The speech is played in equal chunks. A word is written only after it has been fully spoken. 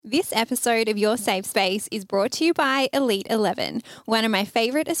This episode of Your Safe Space is brought to you by Elite 11, one of my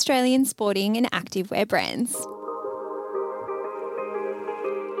favourite Australian sporting and activewear brands.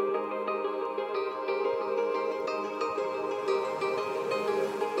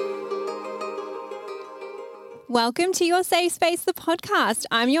 Welcome to Your Safe Space, the podcast.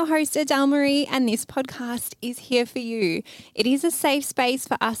 I'm your host, Adele Marie, and this podcast is here for you. It is a safe space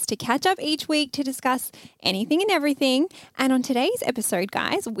for us to catch up each week to discuss anything and everything. And on today's episode,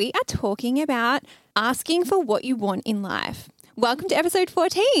 guys, we are talking about asking for what you want in life. Welcome to episode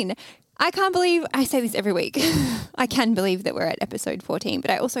 14. I can't believe I say this every week. I can believe that we're at episode 14, but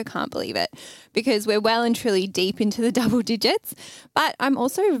I also can't believe it because we're well and truly deep into the double digits. But I'm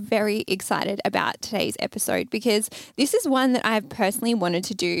also very excited about today's episode because this is one that I've personally wanted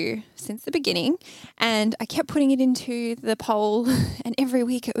to do since the beginning, and I kept putting it into the poll and every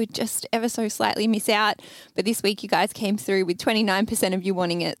week it would just ever so slightly miss out. But this week you guys came through with 29% of you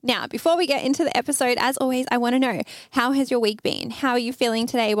wanting it. Now, before we get into the episode, as always, I want to know, how has your week been? How are you feeling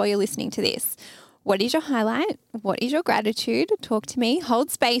today while you're listening to this? What is your highlight? What is your gratitude? Talk to me. Hold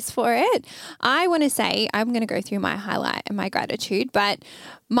space for it. I want to say I'm going to go through my highlight and my gratitude, but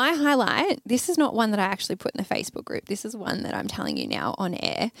my highlight, this is not one that I actually put in the Facebook group. This is one that I'm telling you now on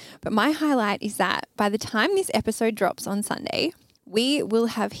air. But my highlight is that by the time this episode drops on Sunday, we will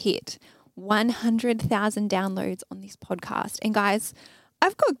have hit 100,000 downloads on this podcast. And guys,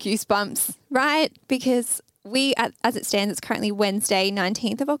 I've got goosebumps, right? Because as it stands, it's currently Wednesday,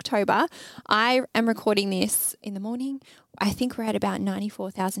 19th of October. I am recording this in the morning. I think we're at about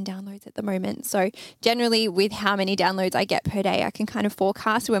 94,000 downloads at the moment. So generally with how many downloads I get per day, I can kind of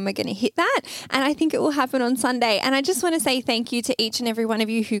forecast when we're going to hit that. And I think it will happen on Sunday. And I just want to say thank you to each and every one of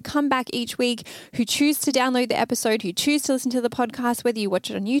you who come back each week, who choose to download the episode, who choose to listen to the podcast, whether you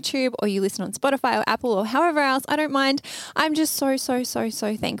watch it on YouTube or you listen on Spotify or Apple or however else, I don't mind. I'm just so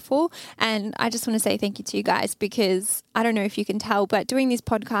thankful. And I just want to say thank you to you guys because I don't know if you can tell, but doing this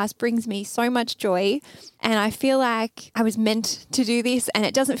podcast brings me so much joy. And I feel like I was meant to do this and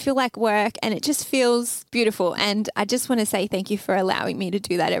it doesn't feel like work and it just feels beautiful. And I just want to say thank you for allowing me to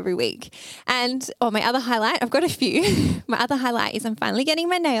do that every week. And my other highlight, I've got a few. My other highlight is I'm finally getting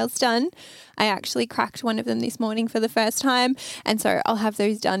my nails done. I actually cracked one of them this morning for the first time. And so I'll have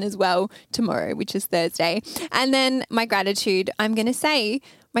those done as well tomorrow, which is Thursday. And then my gratitude, I'm going to say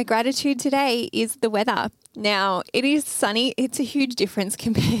my gratitude today is the weather. Now, it is sunny. It's a huge difference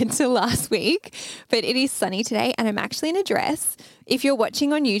compared to last week, but it is sunny today and I'm actually in a dress. If you're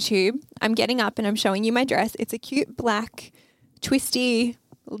watching on YouTube, I'm getting up and I'm showing you my dress. It's a cute black twisty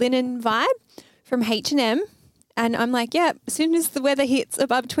linen vibe from H&M. And I'm like, yeah, as soon as the weather hits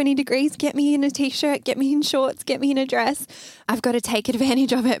above 20 degrees, get me in a t-shirt, get me in shorts, get me in a dress. I've got to take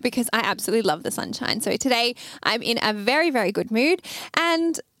advantage of it because I absolutely love the sunshine. So today I'm in a very, very good mood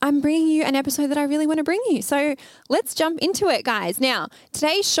and I'm bringing you an episode that I really want to bring you. So let's jump into it, guys. Now,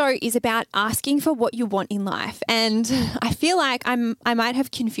 today's show is about asking for what you want in life. And I feel like I might have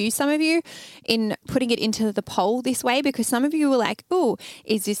confused some of you in putting it into the poll this way because some of you were like, oh,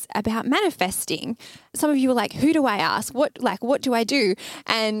 is this about manifesting? Some of you were like, who do I ask? What do I do?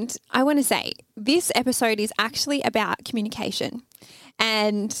 And I want to say this episode is actually about communication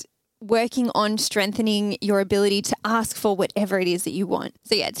and working on strengthening your ability to ask for whatever it is that you want.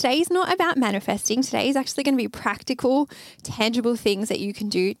 So yeah, today is not about manifesting. Today is actually going to be practical, tangible things that you can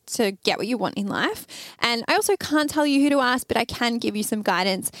do to get what you want in life. And I also can't tell you who to ask, but I can give you some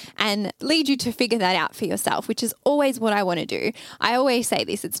guidance and lead you to figure that out for yourself, which is always what I want to do. I always say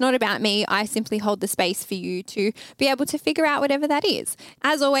this, it's not about me. I simply hold the space for you to be able to figure out whatever that is.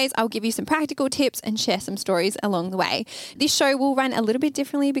 As always, I'll give you some practical tips and share some stories along the way. This show will run a little bit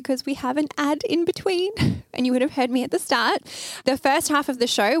differently because we have an ad in between and you would have heard me at the start. The first half of the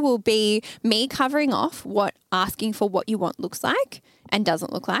show will be me covering off what asking for what you want looks like and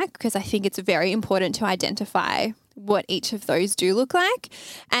doesn't look like, because I think it's very important to identify what each of those do look like.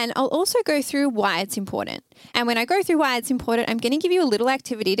 And I'll also go through why it's important. And when I go through why it's important, I'm going to give you a little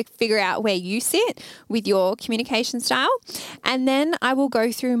activity to figure out where you sit with your communication style. And then I will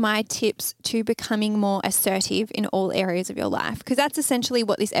go through my tips to becoming more assertive in all areas of your life, because that's essentially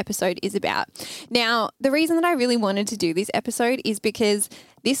what this episode is about. Now, the reason that I really wanted to do this episode is because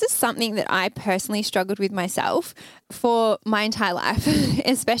this is something that I personally struggled with myself for my entire life,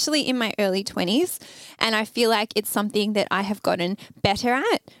 especially in my early 20s. And I feel like it's something that I have gotten better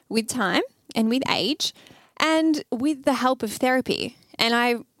at with time and with age and with the help of therapy. And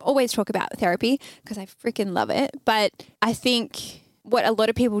I always talk about therapy because I freaking love it. But I think what a lot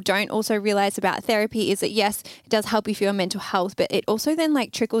of people don't also realize about therapy is that, yes, it does help you for your mental health, but it also then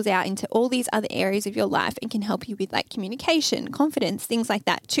like trickles out into all these other areas of your life and can help you with like communication, confidence, things like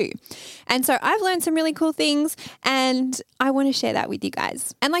that too. And so I've learned some really cool things and I want to share that with you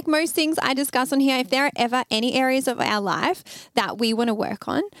guys. And like most things I discuss on here, if there are ever any areas of our life that we want to work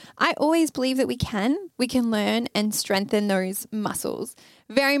on, I always believe that we can learn and strengthen those muscles.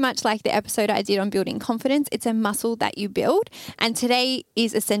 Very much like the episode I did on building confidence, it's a muscle that you build. And today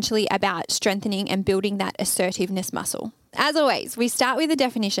is essentially about strengthening and building that assertiveness muscle. As always, we start with a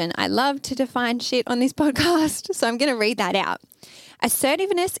definition. I love to define shit on this podcast, so I'm going to read that out.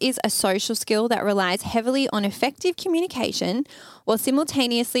 Assertiveness is a social skill that relies heavily on effective communication while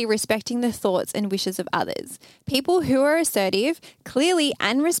simultaneously respecting the thoughts and wishes of others. People who are assertive clearly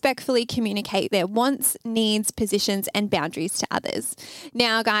and respectfully communicate their wants, needs, positions, and boundaries to others.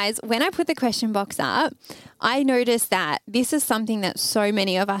 Now, guys, when I put the question box up, I noticed that this is something that so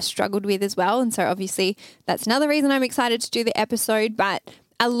many of us struggled with as well. And so obviously that's another reason I'm excited to do the episode. But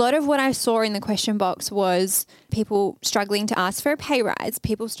a lot of what I saw in the question box was people struggling to ask for a pay rise,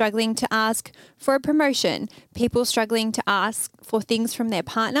 people struggling to ask for a promotion, people struggling to ask for things from their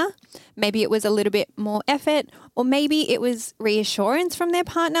partner. Maybe it was a little bit more effort, or maybe it was reassurance from their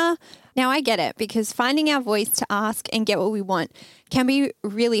partner. Now I get it, because finding our voice to ask and get what we want can be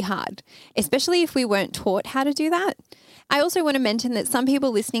really hard, especially if we weren't taught how to do that. I also want to mention that some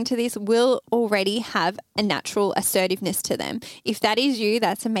people listening to this will already have a natural assertiveness to them. If that is you,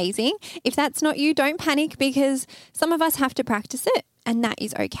 that's amazing. If that's not you, don't panic, because some of us have to practice it, and that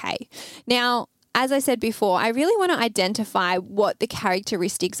is okay. Now, as I said before, I really want to identify what the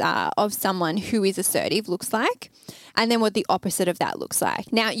characteristics are of someone who is assertive looks like, and then what the opposite of that looks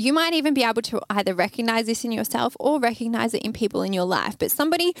like. Now, you might even be able to either recognize this in yourself or recognize it in people in your life, but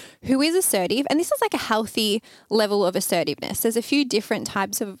somebody who is assertive, and this is like a healthy level of assertiveness. There's a few different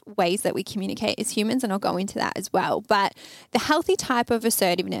types of ways that we communicate as humans, and I'll go into that as well. But the healthy type of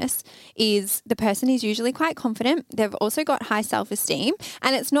assertiveness is the person is usually quite confident. They've also got high self-esteem,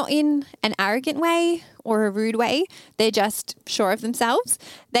 and it's not in an arrogant way or a rude way. They're just sure of themselves.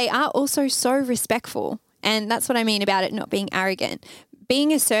 They are also so respectful. And that's what I mean about it not being arrogant.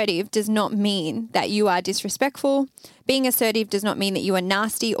 Being assertive does not mean that you are disrespectful. Being assertive does not mean that you are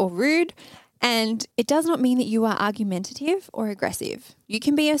nasty or rude. And it does not mean that you are argumentative or aggressive. You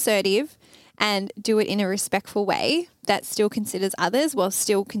can be assertive and do it in a respectful way that still considers others while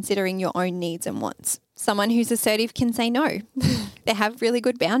still considering your own needs and wants. Someone who's assertive can say no. They have really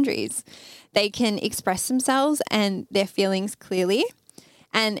good boundaries. They can express themselves and their feelings clearly.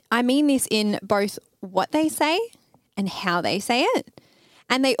 And I mean this in both what they say and how they say it.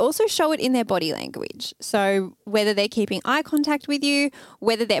 And they also show it in their body language. So whether they're keeping eye contact with you,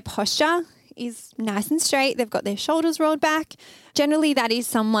 whether their posture is nice and straight, they've got their shoulders rolled back. Generally, that is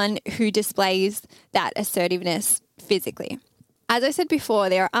someone who displays that assertiveness physically. As I said before,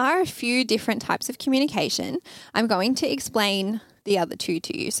 there are a few different types of communication. I'm going to explain the other two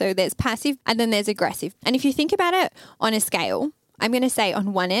to you. So there's passive and then there's aggressive. And if you think about it on a scale, I'm going to say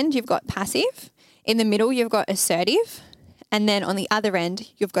on one end, you've got passive. In the middle, you've got assertive. And then on the other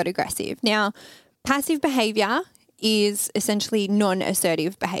end, you've got aggressive. Now, passive behavior is essentially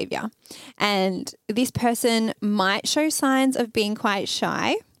non-assertive behavior. And this person might show signs of being quite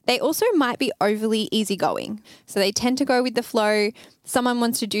shy. They also might be overly easygoing. So they tend to go with the flow. Someone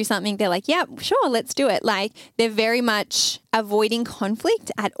wants to do something, they're like, yeah, sure, let's do it. Like, they're very much avoiding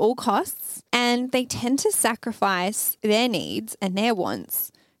conflict at all costs. And they tend to sacrifice their needs and their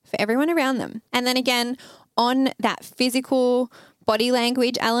wants for everyone around them. And then again, on that physical body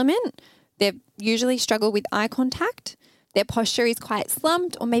language element, they usually struggle with eye contact. Their posture is quite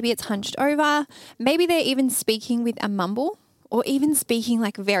slumped, or maybe it's hunched over. Maybe they're even speaking with a mumble, or even speaking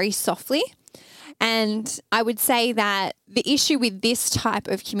like very softly. And I would say that the issue with this type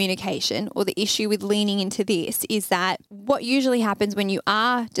of communication, or the issue with leaning into this, is that what usually happens when you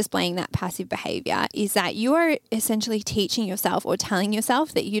are displaying that passive behavior is that you are essentially teaching yourself or telling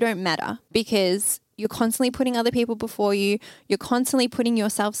yourself that you don't matter, because you're constantly putting other people before you. You're constantly putting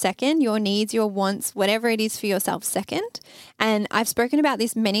yourself second, your needs, your wants, whatever it is for yourself second. And I've spoken about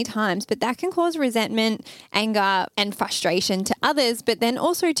this many times, but that can cause resentment, anger, and frustration to others, but then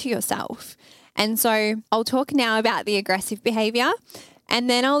also to yourself. And so I'll talk now about the aggressive behavior, and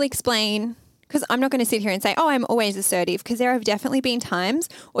then I'll explain, because I'm not going to sit here and say, oh, I'm always assertive, because there have definitely been times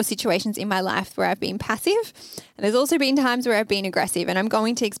or situations in my life where I've been passive. And there's also been times where I've been aggressive, and I'm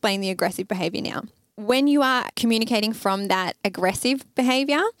going to explain the aggressive behavior now. When you are communicating from that aggressive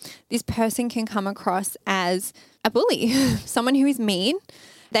behavior, this person can come across as a bully, someone who is mean.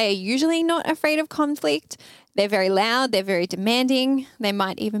 They are usually not afraid of conflict. They're very loud, they're very demanding, there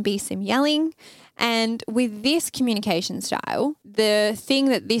might even be some yelling. And with this communication style, the thing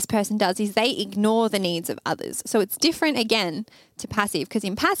that this person does is they ignore the needs of others. So it's different again to passive, because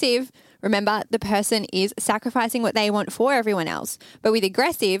in passive, remember, the person is sacrificing what they want for everyone else. But with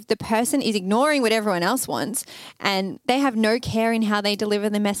aggressive, the person is ignoring what everyone else wants, and they have no care in how they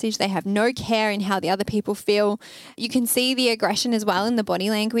deliver the message. They have no care in how the other people feel. You can see the aggression as well in the body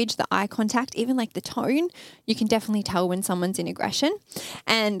language, the eye contact, even like the tone. You can definitely tell when someone's in aggression.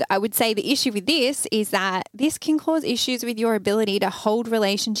 And I would say the issue with this is that this can cause issues with your ability to hold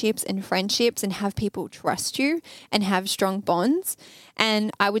relationships and friendships and have people trust you and have strong bonds.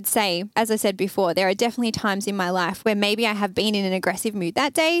 And I would say, as I said before, there are definitely times in my life where maybe I have been in an aggressive mood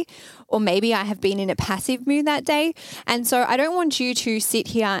that day, or maybe I have been in a passive mood that day. And so I don't want you to sit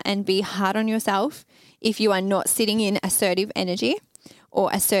here and be hard on yourself if you are not sitting in assertive energy or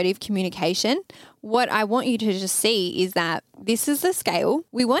assertive communication. What I want you to just see is that this is the scale.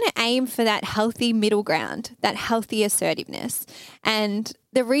 We want to aim for that healthy middle ground, that healthy assertiveness. And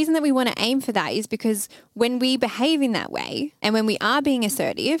the reason that we want to aim for that is because when we behave in that way and when we are being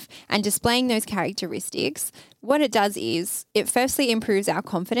assertive and displaying those characteristics, what it does is it firstly improves our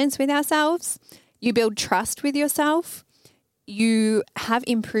confidence with ourselves. You build trust with yourself. You have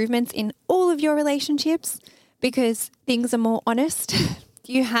improvements in all of your relationships because things are more honest.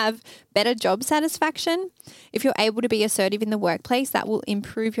 You have better job satisfaction. If you're able to be assertive in the workplace, that will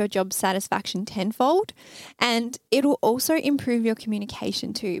improve your job satisfaction tenfold. And it will also improve your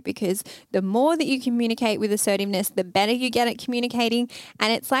communication too, because the more that you communicate with assertiveness, the better you get at communicating.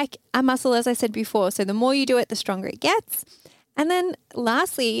 And it's like a muscle, as I said before. So the more you do it, the stronger it gets. And then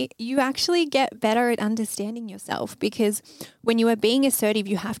lastly, you actually get better at understanding yourself, because when you are being assertive,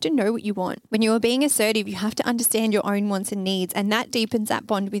 you have to know what you want. When you are being assertive, you have to understand your own wants and needs, and that deepens that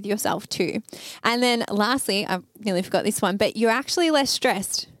bond with yourself too. And then lastly, I nearly forgot this one, but you're actually less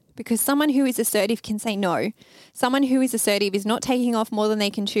stressed, because someone who is assertive can say no. Someone who is assertive is not taking off more than they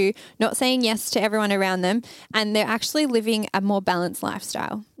can chew, not saying yes to everyone around them, and they're actually living a more balanced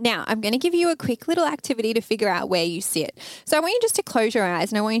lifestyle. Now, I'm going to give you a quick little activity to figure out where you sit. So I want you just to close your eyes,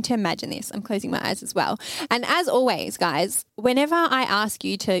 and I want you to imagine this. I'm closing my eyes as well. And as always, guys, whenever I ask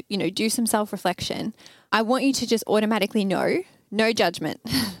you to, do some self-reflection, I want you to just automatically know, no judgment.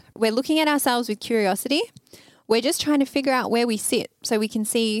 We're looking at ourselves with curiosity. We're just trying to figure out where we sit so we can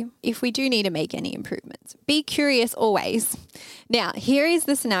see if we do need to make any improvements. Be curious always. Now, here is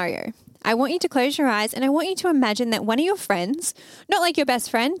the scenario. I want you to close your eyes and I want you to imagine that one of your friends, not like your best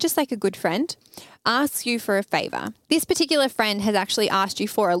friend, just like a good friend, asks you for a favor. This particular friend has actually asked you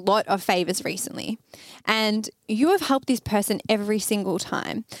for a lot of favors recently, and you have helped this person every single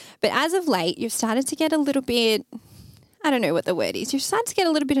time. But as of late, you've started to get a little bit, I don't know what the word is. You're starting to get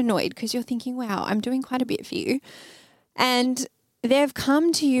a little bit annoyed because you're thinking, wow, I'm doing quite a bit for you. And they've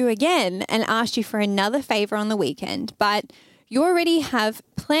come to you again and asked you for another favor on the weekend, but you already have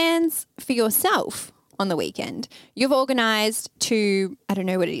plans for yourself on the weekend. You've organized to, I don't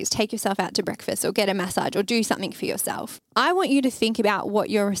know what it is, take yourself out to breakfast or get a massage or do something for yourself. I want you to think about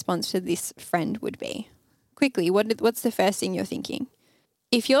what your response to this friend would be. Quickly, what's the first thing you're thinking?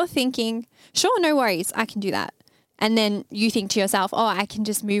 If you're thinking, sure, no worries, I can do that. And then you think to yourself, oh, I can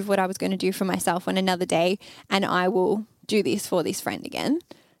just move what I was going to do for myself on another day and I will do this for this friend again.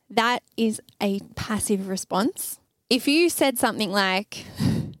 That is a passive response. If you said something like,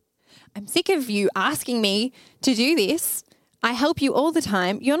 I'm sick of you asking me to do this. I help you all the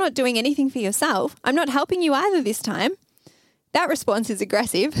time. You're not doing anything for yourself. I'm not helping you either this time. That response is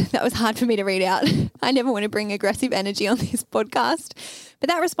aggressive. That was hard for me to read out. I never want to bring aggressive energy on this podcast. But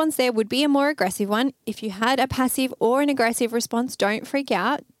that response there would be a more aggressive one. If you had a passive or an aggressive response, don't freak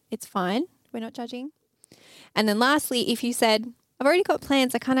out. It's fine. We're not judging. And then lastly, if you said, I've already got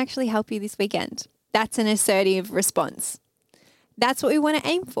plans, I can't actually help you this weekend. That's an assertive response. That's what we want to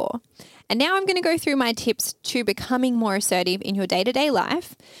aim for. And now I'm going to go through my tips to becoming more assertive in your day-to-day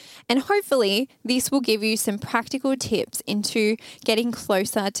life. And hopefully this will give you some practical tips into getting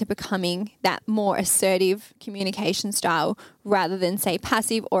closer to becoming that more assertive communication style rather than say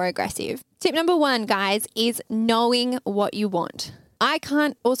passive or aggressive. Tip number 1, guys, is knowing what you want. I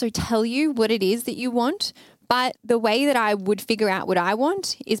can't also tell you what it is that you want, but the way that I would figure out what I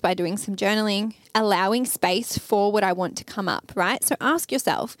want is by doing some journaling, allowing space for what I want to come up, right? So ask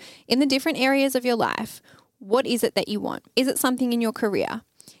yourself, in the different areas of your life, what is it that you want? Is it something in your career?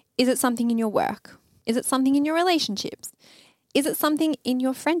 Is it something in your work? Is it something in your relationships? Is it something in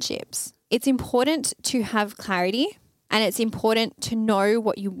your friendships? It's important to have clarity, and it's important to know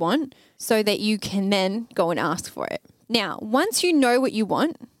what you want so that you can then go and ask for it. Now, once you know what you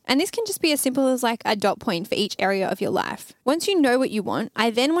want, And this can just be as simple as like a dot point for each area of your life. Once you know what you want, I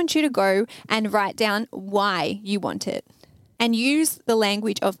then want you to go and write down why you want it and use the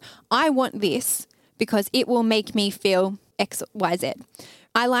language of, I want this because it will make me feel X, Y, Z.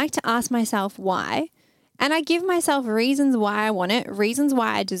 I like to ask myself why, and I give myself reasons why I want it, reasons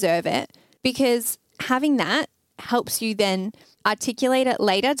why I deserve it, because having that helps you then articulate it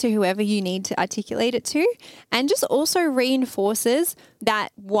later to whoever you need to articulate it to, and just also reinforces that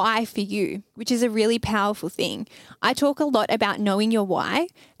why for you, which is a really powerful thing. I talk a lot about knowing your why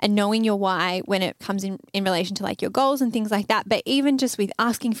and knowing your why when it comes in relation to like your goals and things like that. But even just with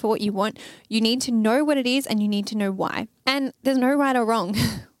asking for what you want, you need to know what it is and you need to know why. And there's no right or wrong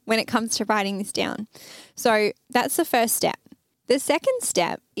when it comes to writing this down. So that's the first step. The second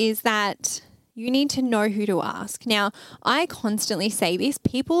step is that you need to know who to ask. Now, I constantly say this,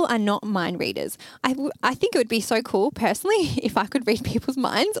 people are not mind readers. I think it would be so cool personally if I could read people's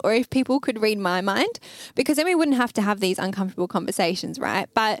minds, or if people could read my mind, because then we wouldn't have to have these uncomfortable conversations, right?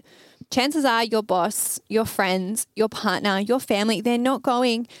 But chances are your boss, your friends, your partner, your family, they're not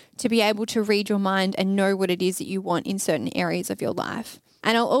going to be able to read your mind and know what it is that you want in certain areas of your life.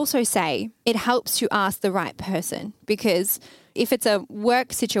 And I'll also say it helps to ask the right person, because if it's a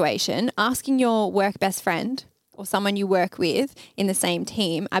work situation, asking your work best friend or someone you work with in the same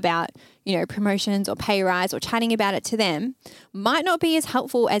team about, promotions or pay rise or chatting about it to them might not be as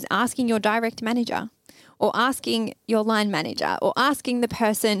helpful as asking your direct manager or asking your line manager or asking the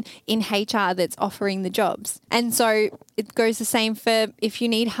person in HR that's offering the jobs. And so it goes the same for if you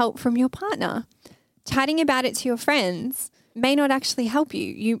need help from your partner. Chatting about it to your friends may not actually help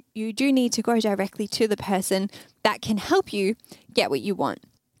you. You do need to go directly to the person that can help you get what you want.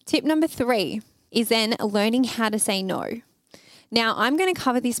 Tip number 3 is then learning how to say no. Now, I'm going to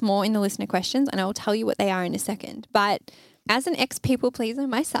cover this more in the listener questions and I'll tell you what they are in a second. But as an ex-people pleaser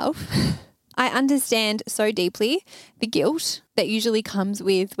myself, I understand so deeply the guilt that usually comes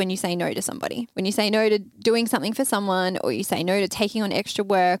with when you say no to somebody. When you say no to doing something for someone, or you say no to taking on extra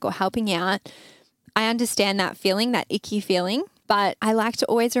work or helping out, I understand that feeling, that icky feeling, but I like to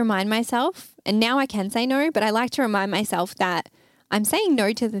always remind myself, and now I can say no, but I like to remind myself that I'm saying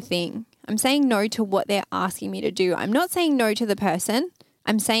no to the thing. I'm saying no to what they're asking me to do. I'm not saying no to the person.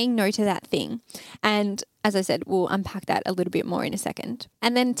 I'm saying no to that thing. And as I said, we'll unpack that a little bit more in a second.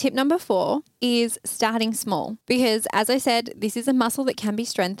 And then tip number 4 is starting small, because as I said, this is a muscle that can be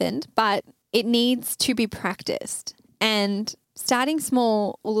strengthened, but it needs to be practiced. And starting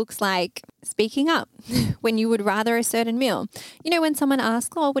small looks like speaking up when you would rather a certain meal. When someone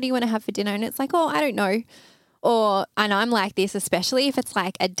asks, what do you want to have for dinner? And it's like, I don't know. And I'm like this, especially if it's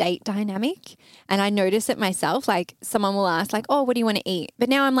like a date dynamic. And I notice it myself, like someone will ask like, what do you want to eat? But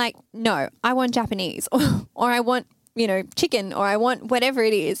now I'm like, no, I want Japanese or I want, chicken, or I want whatever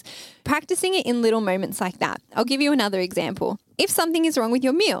it is. Practicing it in little moments like that. I'll give you another example. If something is wrong with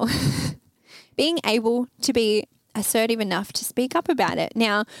your meal, being able to be assertive enough to speak up about it.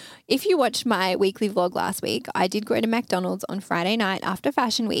 Now, if you watched my weekly vlog last week, I did go to McDonald's on Friday night after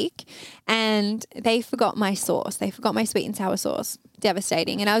Fashion Week, and they forgot my sauce. They forgot my sweet and sour sauce.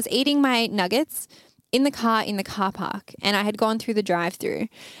 Devastating. And I was eating my nuggets in the car park, and I had gone through the drive-through.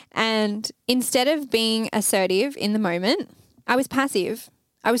 And instead of being assertive in the moment, I was passive.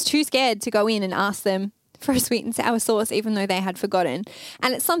 I was too scared to go in and ask them for a sweet and sour sauce, even though they had forgotten.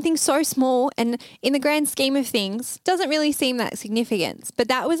 And it's something so small and in the grand scheme of things doesn't really seem that significant. But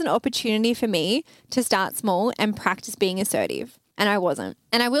that was an opportunity for me to start small and practice being assertive. And I wasn't.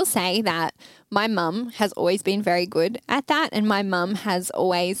 And I will say that my mum has always been very good at that. And my mum has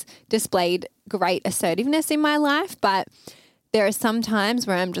always displayed great assertiveness in my life. But there are some times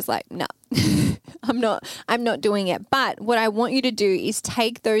where I'm just like, no, I'm not doing it. But what I want you to do is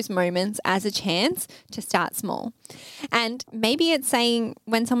take those moments as a chance to start small. And maybe it's saying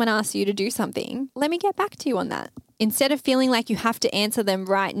when someone asks you to do something, let me get back to you on that, instead of feeling like you have to answer them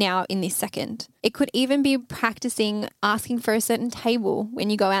right now in this second. It could even be practicing asking for a certain table when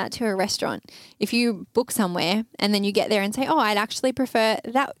you go out to a restaurant. If you book somewhere and then you get there and say, I'd actually prefer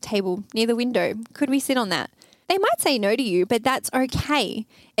that table near the window. Could we sit on that? They might say no to you, but that's okay.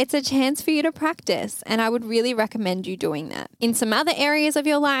 It's a chance for you to practice, and I would really recommend you doing that. In some other areas of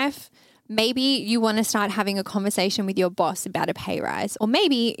your life, maybe you want to start having a conversation with your boss about a pay rise, or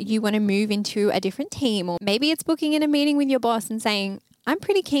maybe you want to move into a different team, or maybe it's booking in a meeting with your boss and saying, I'm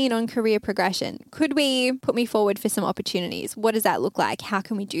pretty keen on career progression. Could we put me forward for some opportunities? What does that look like? How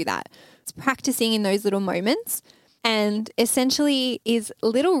can we do that? It's practicing in those little moments and essentially is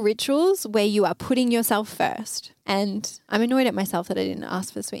little rituals where you are putting yourself first. And I'm annoyed at myself that I didn't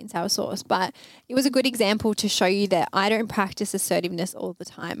ask for sweet and sour sauce, but it was a good example to show you that I don't practice assertiveness all the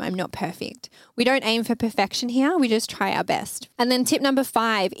time. I'm not perfect. We don't aim for perfection here. We just try our best. And then tip number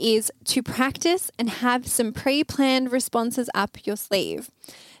 5 is to practice and have some pre-planned responses up your sleeve.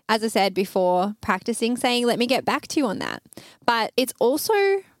 As I said before, practicing saying, let me get back to you on that. But it's also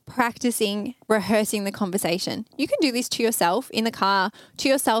practicing rehearsing the conversation. You can do this to yourself in the car, to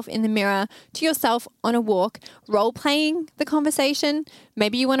yourself in the mirror, to yourself on a walk, role playing the conversation.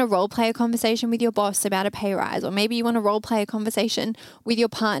 Maybe you want to role play a conversation with your boss about a pay rise, or maybe you want to role play a conversation with your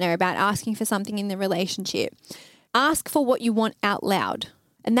partner about asking for something in the relationship. Ask for what you want out loud.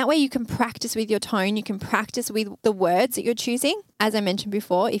 And that way you can practice with your tone. You can practice with the words that you're choosing. As I mentioned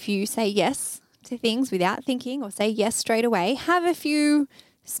before, if you say yes to things without thinking or say yes straight away, have a few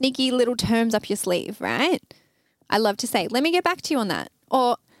sneaky little terms up your sleeve, right? I love to say, let me get back to you on that.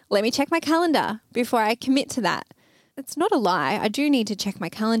 Or let me check my calendar before I commit to that. It's not a lie. I do need to check my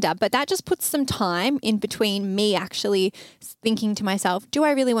calendar, but that just puts some time in between me actually thinking to myself, do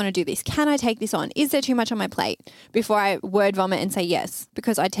I really want to do this? Can I take this on? Is there too much on my plate? Before I word vomit and say yes,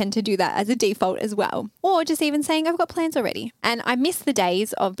 because I tend to do that as a default as well. Or just even saying I've got plans already. And I miss the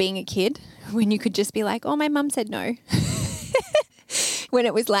days of being a kid when you could just be like, oh, my mum said no. When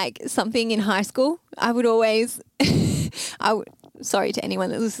it was like something in high school, I would always, sorry to anyone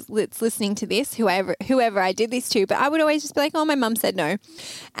that's listening to this, whoever I did this to, but I would always just be like, oh, my mum said no.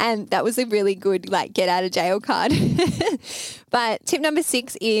 And that was a really good get out of jail card. But tip number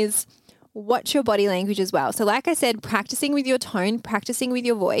 6 is watch your body language as well. So like I said, practicing with your tone, practicing with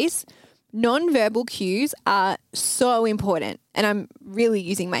your voice, non-verbal cues are so important. And I'm really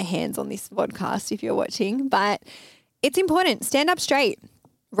using my hands on this podcast if you're watching, but it's important. Stand up straight.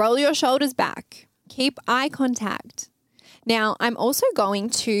 Roll your shoulders back. Keep eye contact. Now, I'm also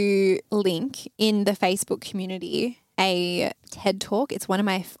going to link in the Facebook community a TED Talk. It's one of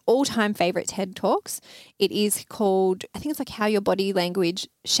my all-time favorite TED Talks. It is called, I think it's like How Your Body Language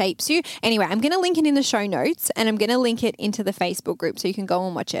Shapes You. Anyway, I'm going to link it in the show notes and I'm going to link it into the Facebook group so you can go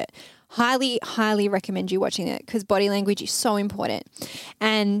and watch it. Highly, highly recommend you watching it because body language is so important.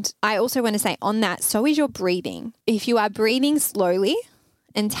 And I also want to say on that, so is your breathing. If you are breathing slowly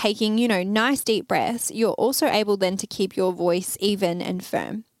and taking, nice deep breaths, you're also able then to keep your voice even and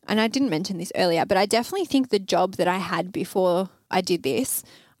firm. And I didn't mention this earlier, but I definitely think the job that I had before I did this,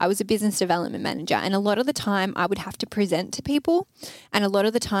 I was a business development manager, and a lot of the time I would have to present to people, and a lot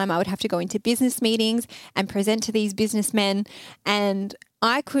of the time I would have to go into business meetings and present to these businessmen, and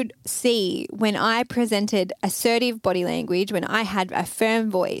I could see when I presented assertive body language, when I had a firm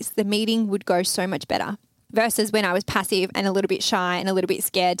voice, the meeting would go so much better versus when I was passive and a little bit shy and a little bit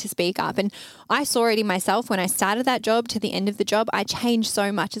scared to speak up. And I saw it in myself when I started that job to the end of the job. I changed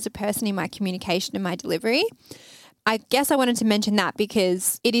so much as a person in my communication and my delivery. I guess I wanted to mention that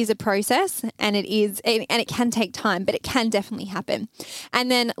because it is a process and it can take time, but it can definitely happen.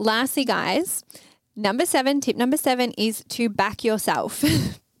 And then lastly, guys, tip number 7 is to back yourself.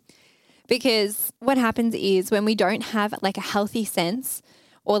 Because what happens is when we don't have a healthy sense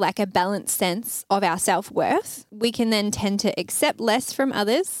or a balanced sense of our self-worth, we can then tend to accept less from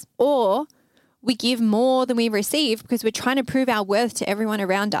others, or we give more than we receive because we're trying to prove our worth to everyone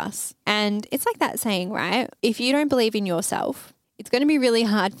around us. And it's like that saying, right? If you don't believe in yourself, it's going to be really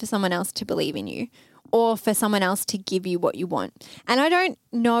hard for someone else to believe in you or for someone else to give you what you want. And I don't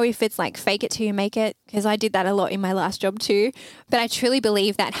know if it's fake it till you make it, because I did that a lot in my last job too. But I truly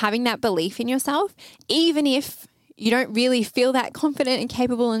believe that having that belief in yourself, even if you don't really feel that confident and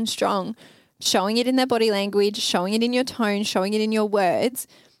capable and strong, showing it in their body language, showing it in your tone, showing it in your words,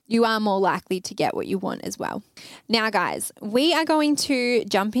 you are more likely to get what you want as well. Now, guys, we are going to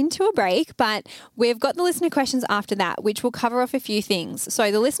jump into a break, but we've got the listener questions after that, which will cover off a few things. So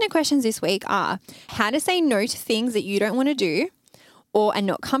the listener questions this week are how to say no to things that you don't want to do or are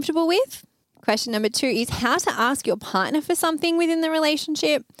not comfortable with. Question number 2 is how to ask your partner for something within the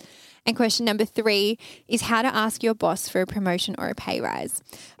relationship. And question number 3 is how to ask your boss for a promotion or a pay rise.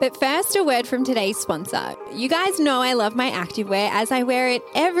 But first, a word from today's sponsor. You guys know I love my activewear as I wear it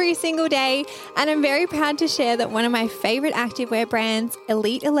every single day. And I'm very proud to share that one of my favorite activewear brands,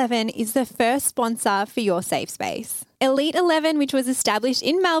 Elite 11, is the first sponsor for your safe space. Elite 11, which was established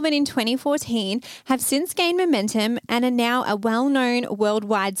in Melbourne in 2014, have since gained momentum and are now a well-known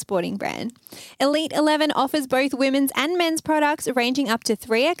worldwide sporting brand. Elite 11 offers both women's and men's products ranging up to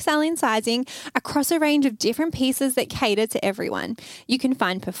 3XL in sizing across a range of different pieces that cater to everyone. You can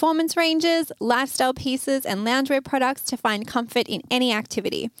find performance ranges, lifestyle pieces, and loungewear products to find comfort in any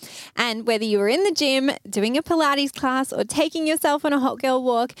activity. And whether you are in the gym, doing a Pilates class, or taking yourself on a hot girl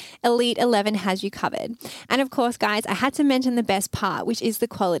walk, Elite 11 has you covered. And of course, guys, I had to mention the best part, which is the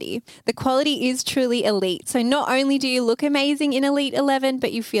quality. The quality is truly elite. So not only do you look amazing in Elite 11,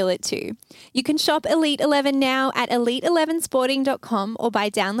 but you feel it too. You can shop Elite 11 now at elite11sporting.com or by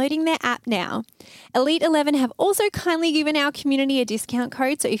downloading their app now. Elite 11 have also kindly given our community a discount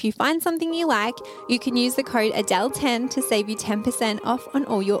code, so if you find something you like, you can use the code Adele10 to save you 10% off on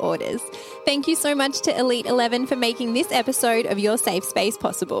all your orders. Thank you so much to Elite 11 for making this episode of Your Safe Space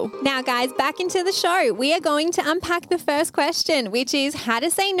possible. Now, guys, back into the show. We are going to unpack the first question, which is how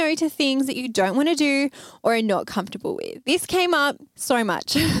to say no to things that you don't want to do or are not comfortable with. This came up so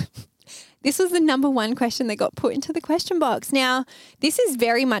much. This was the number one question that got put into the question box. Now, this is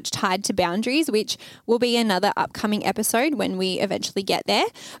very much tied to boundaries, which will be another upcoming episode when we eventually get there.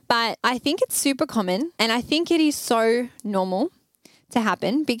 But I think it's super common, and I think it is so normal to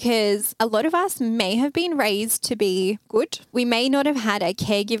happen because a lot of us may have been raised to be good. We may not have had a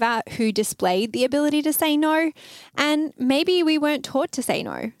caregiver who displayed the ability to say no, and maybe we weren't taught to say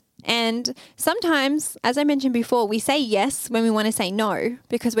no. And sometimes, as I mentioned before, we say yes when we want to say no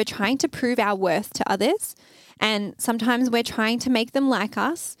because we're trying to prove our worth to others. And sometimes we're trying to make them like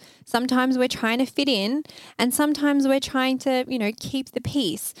us. Sometimes we're trying to fit in. And sometimes we're trying to, keep the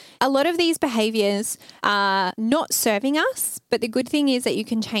peace. A lot of these behaviors are not serving us, but the good thing is that you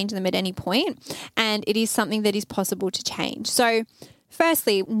can change them at any point, and it is something that is possible to change. So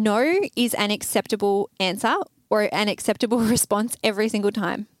firstly, no is an acceptable answer or an acceptable response every single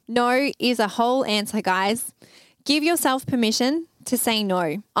time. No is a whole answer, guys. Give yourself permission to say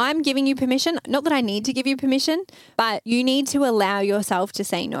no. I'm giving you permission, not that I need to give you permission, but you need to allow yourself to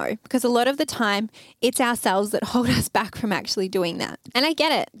say no because a lot of the time it's ourselves that hold us back from actually doing that. And I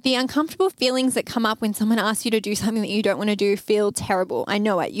get it. The uncomfortable feelings that come up when someone asks you to do something that you don't want to do feel terrible. I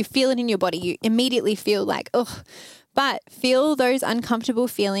know it. You feel it in your body. You immediately feel like, ugh. But feel those uncomfortable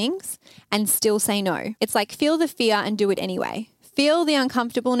feelings and still say no. It's like feel the fear and do it anyway. Feel the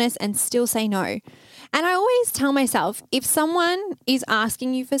uncomfortableness and still say no. And I always tell myself, if someone is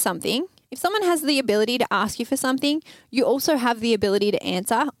asking you for something, if someone has the ability to ask you for something, you also have the ability to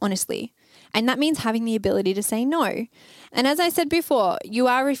answer honestly. And that means having the ability to say no. And as I said before, you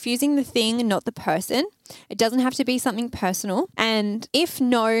are refusing the thing, not the person. It doesn't have to be something personal. And if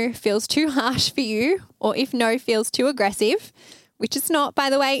no feels too harsh for you, or if no feels too aggressive, which it's not, by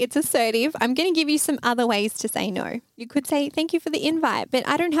the way, it's assertive, I'm going to give you some other ways to say no. You could say, thank you for the invite, but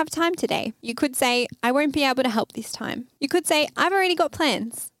I don't have time today. You could say, I won't be able to help this time. You could say, I've already got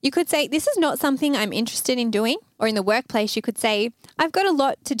plans. You could say, this is not something I'm interested in doing. Or in the workplace, you could say, I've got a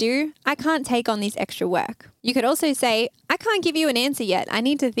lot to do. I can't take on this extra work. You could also say, I can't give you an answer yet. I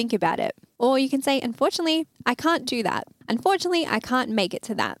need to think about it. Or you can say, unfortunately, I can't do that. Unfortunately, I can't make it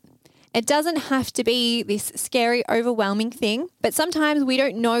to that. It doesn't have to be this scary, overwhelming thing, but sometimes we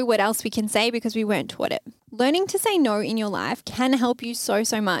don't know what else we can say because we weren't taught it. Learning to say no in your life can help you so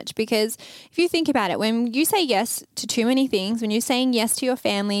much because if you think about it, when you say yes to too many things, when you're saying yes to your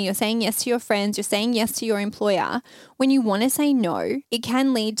family, you're saying yes to your friends, you're saying yes to your employer, when you want to say no, it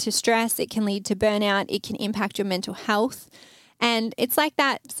can lead to stress, it can lead to burnout, it can impact your mental health. And it's like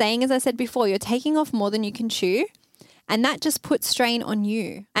that saying, as I said before, you're taking off more than you can chew. And that just puts strain on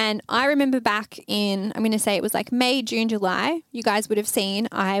you. And I remember back in, I'm going to say it was like May, June, July, you guys would have seen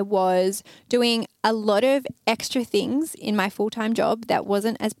I was doing a lot of extra things in my full-time job that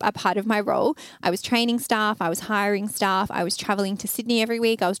wasn't as a part of my role. I was training staff, I was hiring staff, I was traveling to Sydney every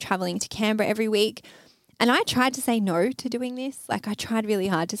week, I was traveling to Canberra every week. And I tried to say no to doing this. Like I tried really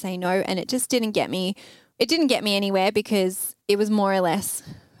hard to say no and it just didn't get me. It didn't get me anywhere because it was more or less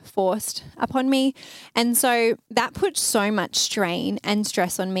forced upon me. And so that put so much strain and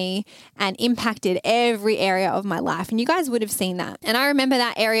stress on me and impacted every area of my life. And you guys would have seen that. And I remember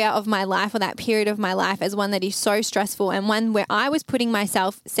that area of my life or that period of my life as one that is so stressful and one where I was putting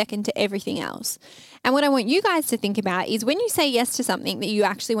myself second to everything else. And what I want you guys to think about is when you say yes to something that you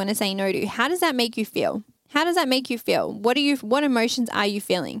actually want to say no to, how does that make you feel? How does that make you feel? What emotions are you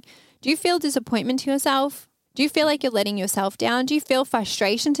feeling? Do you feel disappointment to yourself? Do you feel like you're letting yourself down? Do you feel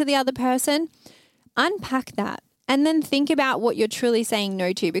frustration to the other person? Unpack that and then think about what you're truly saying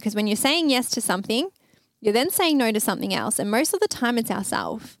no to, because when you're saying yes to something, you're then saying no to something else. And most of the time it's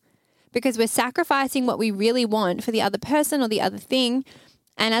ourselves. because we're sacrificing what we really want for the other person or the other thing.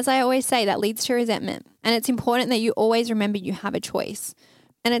 And as I always say, that leads to resentment. And it's important that you always remember you have a choice.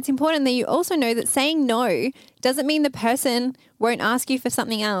 And it's important that you also know that saying no doesn't mean the person won't ask you for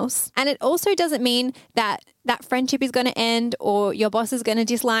something else. And it also doesn't mean that that friendship is going to end or your boss is going to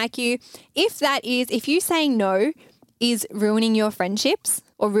dislike you. If you saying no is ruining your friendships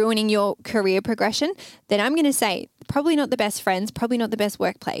or ruining your career progression, then I'm going to say probably not the best friends, probably not the best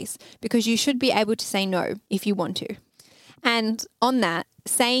workplace, because you should be able to say no if you want to. And on that,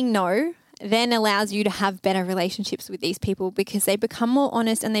 saying no then allows you to have better relationships with these people because they become more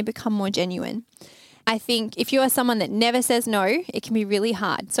honest and they become more genuine. I think if you are someone that never says no, it can be really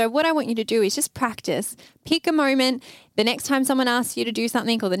hard. So what I want you to do is just practice. Pick a moment. The next time someone asks you to do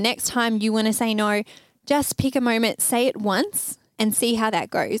something or the next time you want to say no, just pick a moment, say it once and see how that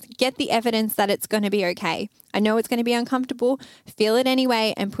goes. Get the evidence that it's going to be okay. I know it's going to be uncomfortable. Feel it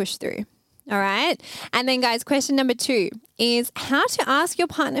anyway and push through. All right. And then guys, question number 2 is how to ask your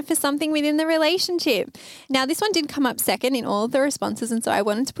partner for something within the relationship. Now, this one did come up second in all of the responses, and so I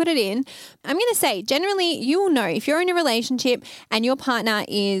wanted to put it in. I'm going to say, generally, you will know if you're in a relationship and your partner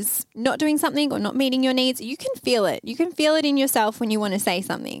is not doing something or not meeting your needs, you can feel it. You can feel it in yourself when you want to say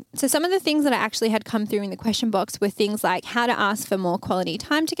something. So some of the things that I actually had come through in the question box were things like how to ask for more quality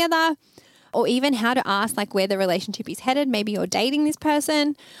time together, or even how to ask like where the relationship is headed. Maybe you're dating this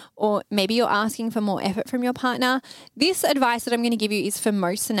person or maybe you're asking for more effort from your partner. This advice that I'm going to give you is for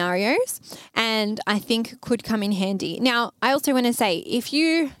most scenarios and I think could come in handy. Now, I also want to say if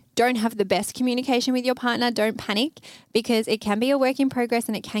you don't have the best communication with your partner, don't panic because it can be a work in progress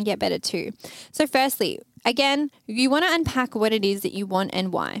and it can get better too. So firstly, again, you want to unpack what it is that you want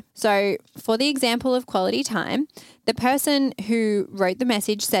and why. So for the example of quality time, the person who wrote the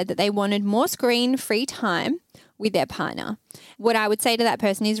message said that they wanted more screen-free time with their partner. What I would say to that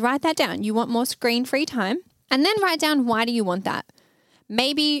person is write that down. You want more screen-free time and then write down why do you want that.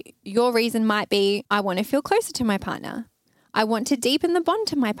 Maybe your reason might be I want to feel closer to my partner. I want to deepen the bond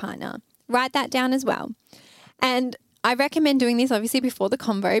to my partner. Write that down as well. And I recommend doing this obviously before the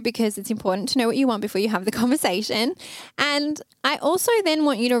convo because it's important to know what you want before you have the conversation. And I also then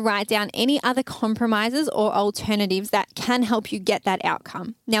want you to write down any other compromises or alternatives that can help you get that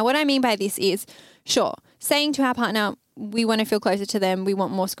outcome. Now, what I mean by this is, sure, saying to our partner, we want to feel closer to them, we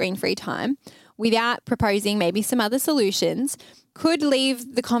want more screen-free time, without proposing maybe some other solutions, could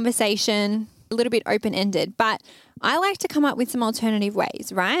leave the conversation a little bit open-ended, but I like to come up with some alternative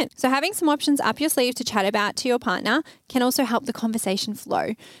ways, right? So having some options up your sleeve to chat about to your partner can also help the conversation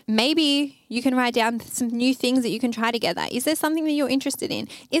flow. Maybe you can write down some new things that you can try together. Is there something that you're interested in?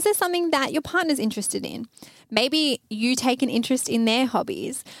 Is there something that your partner's interested in? Maybe you take an interest in their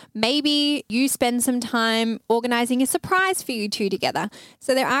hobbies. Maybe you spend some time organizing a surprise for you two together.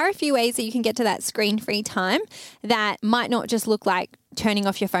 So there are a few ways that you can get to that screen-free time that might not just look like turning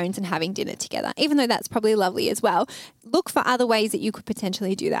off your phones and having dinner together, even though that's probably lovely as well. Look for other ways that you could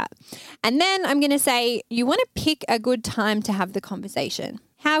potentially do that. And then I'm going to say you want to pick a good time to have the conversation.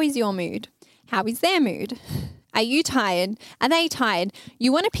 How is your mood? How is their mood? Are you tired? Are they tired?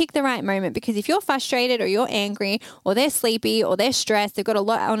 You want to pick the right moment because if you're frustrated or you're angry or they're sleepy or they're stressed, they've got a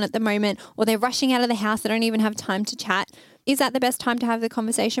lot on at the moment or they're rushing out of the house, they don't even have time to chat. Is that the best time to have the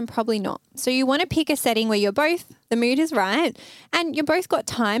conversation? Probably not. So you want to pick a setting where you're both, the mood is right, and you've both got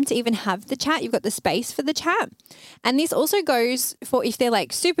time to even have the chat. You've got the space for the chat. And this also goes for if they're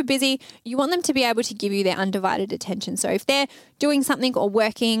like super busy, you want them to be able to give you their undivided attention. So if they're doing something or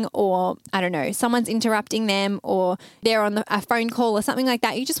working or, I don't know, someone's interrupting them or they're on a phone call or something like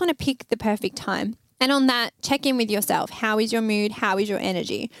that, you just want to pick the perfect time. And on that, check in with yourself. How is your mood? How is your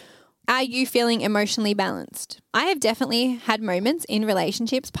energy? Are you feeling emotionally balanced? I have definitely had moments in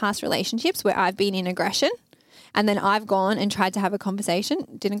relationships, past relationships, where I've been in aggression and then I've gone and tried to have a conversation.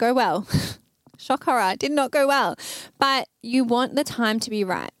 Didn't go well. Shock horror, did not go well. But you want the time to be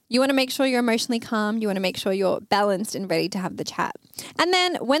right. You want to make sure you're emotionally calm. You want to make sure you're balanced and ready to have the chat. And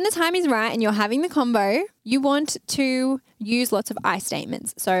then when the time is right and you're having the combo, you want to use lots of I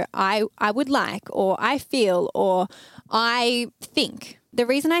statements. So I would like, or I feel, or I think. The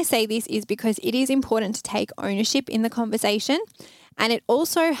reason I say this is because it is important to take ownership in the conversation and it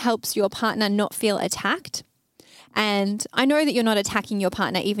also helps your partner not feel attacked. And I know that you're not attacking your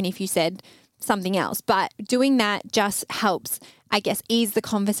partner even if you said something else, but doing that just helps, I guess, ease the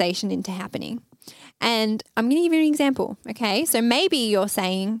conversation into happening. And I'm going to give you an example, okay? So maybe you're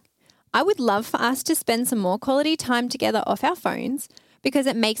saying, I would love for us to spend some more quality time together off our phones because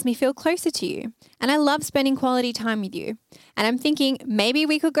it makes me feel closer to you. And I love spending quality time with you. And I'm thinking maybe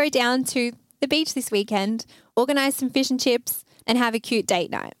we could go down to the beach this weekend, organize some fish and chips, and have a cute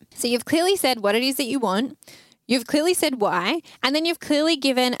date night. So you've clearly said what it is that you want. You've clearly said why, and then you've clearly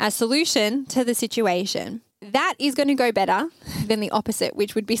given a solution to the situation. That is going to go better than the opposite,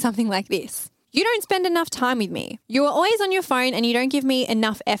 which would be something like this. You don't spend enough time with me. You are always on your phone and you don't give me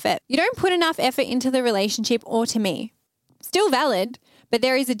enough effort. You don't put enough effort into the relationship or to me. Still valid, but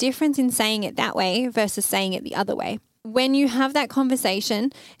there is a difference in saying it that way versus saying it the other way. When you have that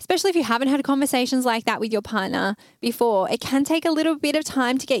conversation, especially if you haven't had conversations like that with your partner before, it can take a little bit of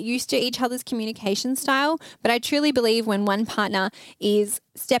time to get used to each other's communication style. But I truly believe when one partner is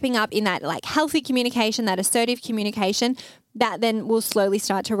stepping up in that like healthy communication, that assertive communication, that then will slowly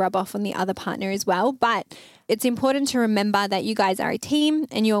start to rub off on the other partner as well. But it's important to remember that you guys are a team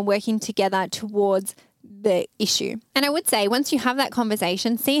and you're working together towards the issue. And I would say once you have that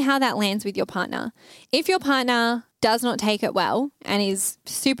conversation, see how that lands with your partner. If your partner does not take it well and is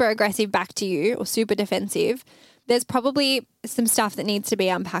super aggressive back to you or super defensive, there's probably some stuff that needs to be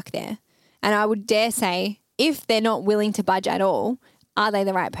unpacked there. And I would dare say, if they're not willing to budge at all, are they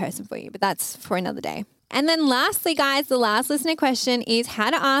the right person for you? But that's for another day. And then lastly, guys, the last listener question is how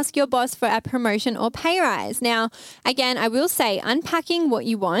to ask your boss for a promotion or pay rise. Now, again, I will say unpacking what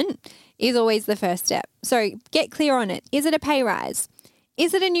you want is always the first step. So get clear on it. Is it a pay rise?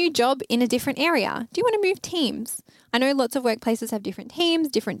 Is it a new job in a different area? Do you want to move teams? I know lots of workplaces have different teams,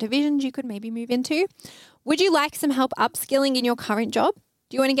 different divisions you could maybe move into. Would you like some help upskilling in your current job?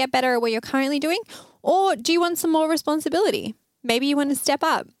 Do you want to get better at what you're currently doing? Or do you want some more responsibility? Maybe you want to step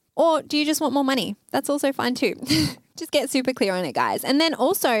up. Or do you just want more money? That's also fine too. Just get super clear on it, guys. And then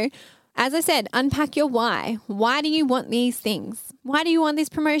also, as I said, unpack your why. Why do you want these things? Why do you want this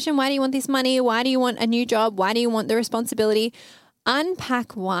promotion? Why do you want this money? Why do you want a new job? Why do you want the responsibility?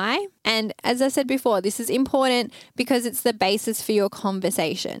 Unpack why. And as I said before, this is important because it's the basis for your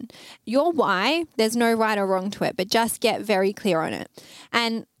conversation. Your why, there's no right or wrong to it, but just get very clear on it.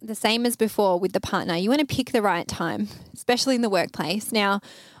 And the same as before with the partner, you want to pick the right time, especially in the workplace. Now,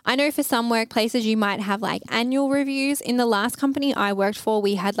 I know for some workplaces you might have like annual reviews. In the last company I worked for,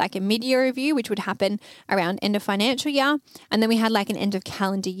 we had like a mid-year review, which would happen around end of financial year. And then we had like an end of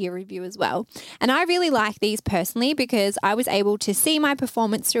calendar year review as well. And I really like these personally because I was able to see my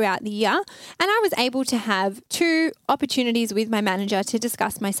performance throughout the year and I was able to have 2 opportunities with my manager to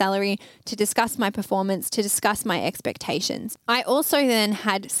discuss my salary, to discuss my performance, to discuss my expectations. I also then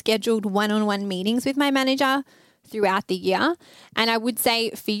had scheduled one-on-one meetings with my manager throughout the year. And I would say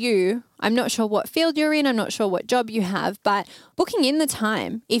for you, I'm not sure what field you're in, I'm not sure what job you have, but booking in the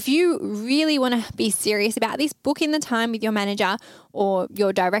time, if you really want to be serious about this, book in the time with your manager or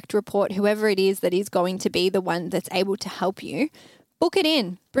your direct report, whoever it is that is going to be the one that's able to help you. Book it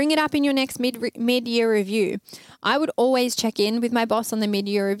in. Bring it up in your next mid-year review. I would always check in with my boss on the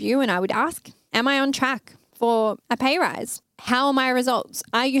mid-year review and I would ask, am I on track for a pay rise? How are my results?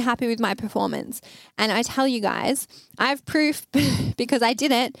 Are you happy with my performance? And I tell you guys, I have proof because I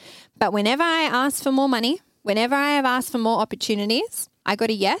did it. But whenever I asked for more money, whenever I have asked for more opportunities, I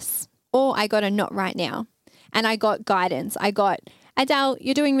got a yes or I got a not right now. And I got guidance. I got, Adele,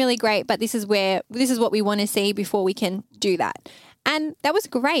 you're doing really great, but this is what we want to see before we can do that. And that was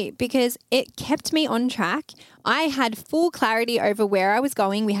great because it kept me on track. I had full clarity over where I was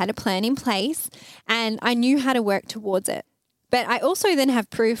going. We had a plan in place and I knew how to work towards it. But I also then have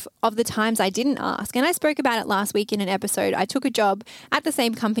proof of the times I didn't ask. And I spoke about it last week in an episode. I took a job at the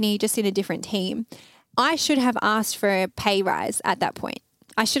same company, just in a different team. I should have asked for a pay rise at that point.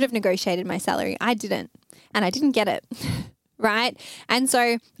 I should have negotiated my salary. I didn't. And I didn't get it. Right? And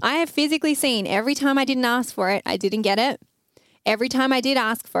so I have physically seen every time I didn't ask for it, I didn't get it. Every time I did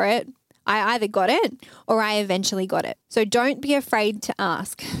ask for it, I either got it or I eventually got it. So don't be afraid to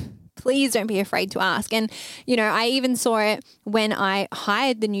ask. Please don't be afraid to ask. And, you know, I even saw it when I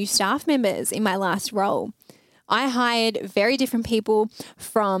hired the new staff members in my last role. I hired very different people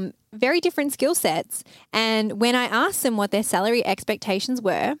from very different skill sets. And when I asked them what their salary expectations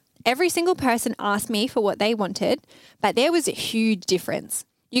were, every single person asked me for what they wanted, but there was a huge difference.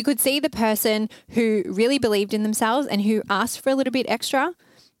 You could see the person who really believed in themselves and who asked for a little bit extra.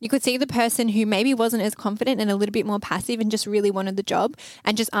 You could see the person who maybe wasn't as confident and a little bit more passive and just really wanted the job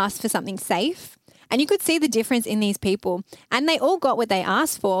and just asked for something safe. And you could see the difference in these people. And they all got what they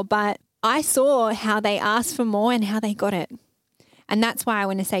asked for, but I saw how they asked for more and how they got it. And that's why I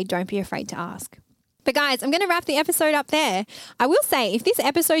want to say don't be afraid to ask. But guys, I'm going to wrap the episode up there. I will say if this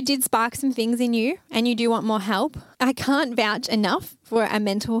episode did spark some things in you and you do want more help, I can't vouch enough for a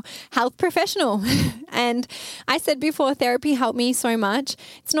mental health professional. And I said before, therapy helped me so much.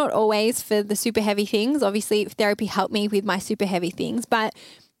 It's not always for the super heavy things. Obviously, therapy helped me with my super heavy things, but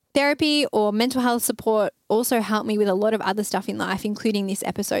therapy or mental health support also helped me with a lot of other stuff in life, including this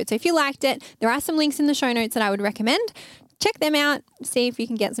episode. So if you liked it, there are some links in the show notes that I would recommend. Check them out. See if you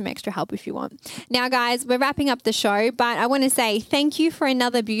can get some extra help if you want. Now, guys, we're wrapping up the show, but I want to say thank you for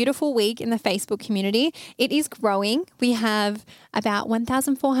another beautiful week in the Facebook community. It is growing. We have about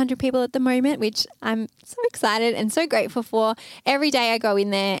 1,400 people at the moment, which I'm so excited and so grateful for. Every day I go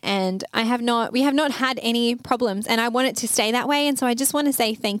in there and we have not had any problems, and I want it to stay that way. And so I just want to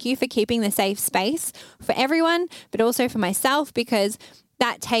say thank you for keeping the safe space for everyone, but also for myself, because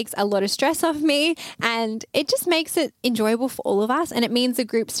that takes a lot of stress off me and it just makes it enjoyable for all of us, and it means the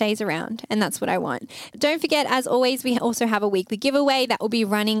group stays around, and that's what I want. Don't forget, as always, we also have a weekly giveaway that will be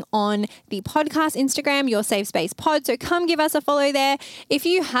running on the podcast Instagram, Your Safe Space Pod. So come give us a follow there. If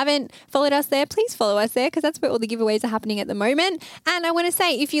you haven't followed us there, please follow us there, because that's where all the giveaways are happening at the moment. And I want to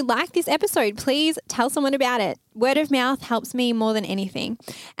say, if you like this episode, please tell someone about it. Word of mouth helps me more than anything.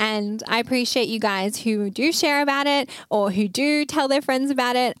 And I appreciate you guys who do share about it or who do tell their friends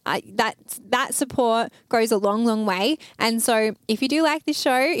about it. That support goes a long, long way. And so if you do like this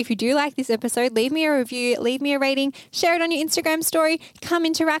show, if you do like this episode, leave me a review, leave me a rating, share it on your Instagram story, come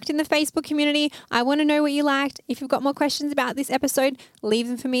interact in the Facebook community. I want to know what you liked. If you've got more questions about this episode, leave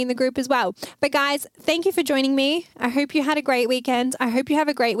them for me in the group as well. But guys, thank you for joining me. I hope you had a great weekend. I hope you have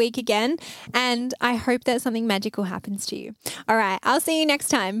a great week again. And I hope that something magical happens to you. All right, I'll see you next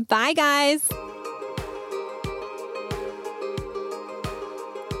time. Bye, guys.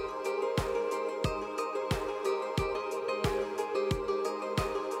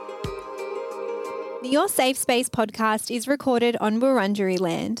 The Your Safe Space podcast is recorded on Wurundjeri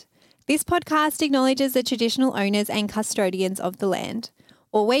land. This podcast acknowledges the traditional owners and custodians of the land.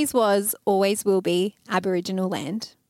 Always was, always will be Aboriginal land.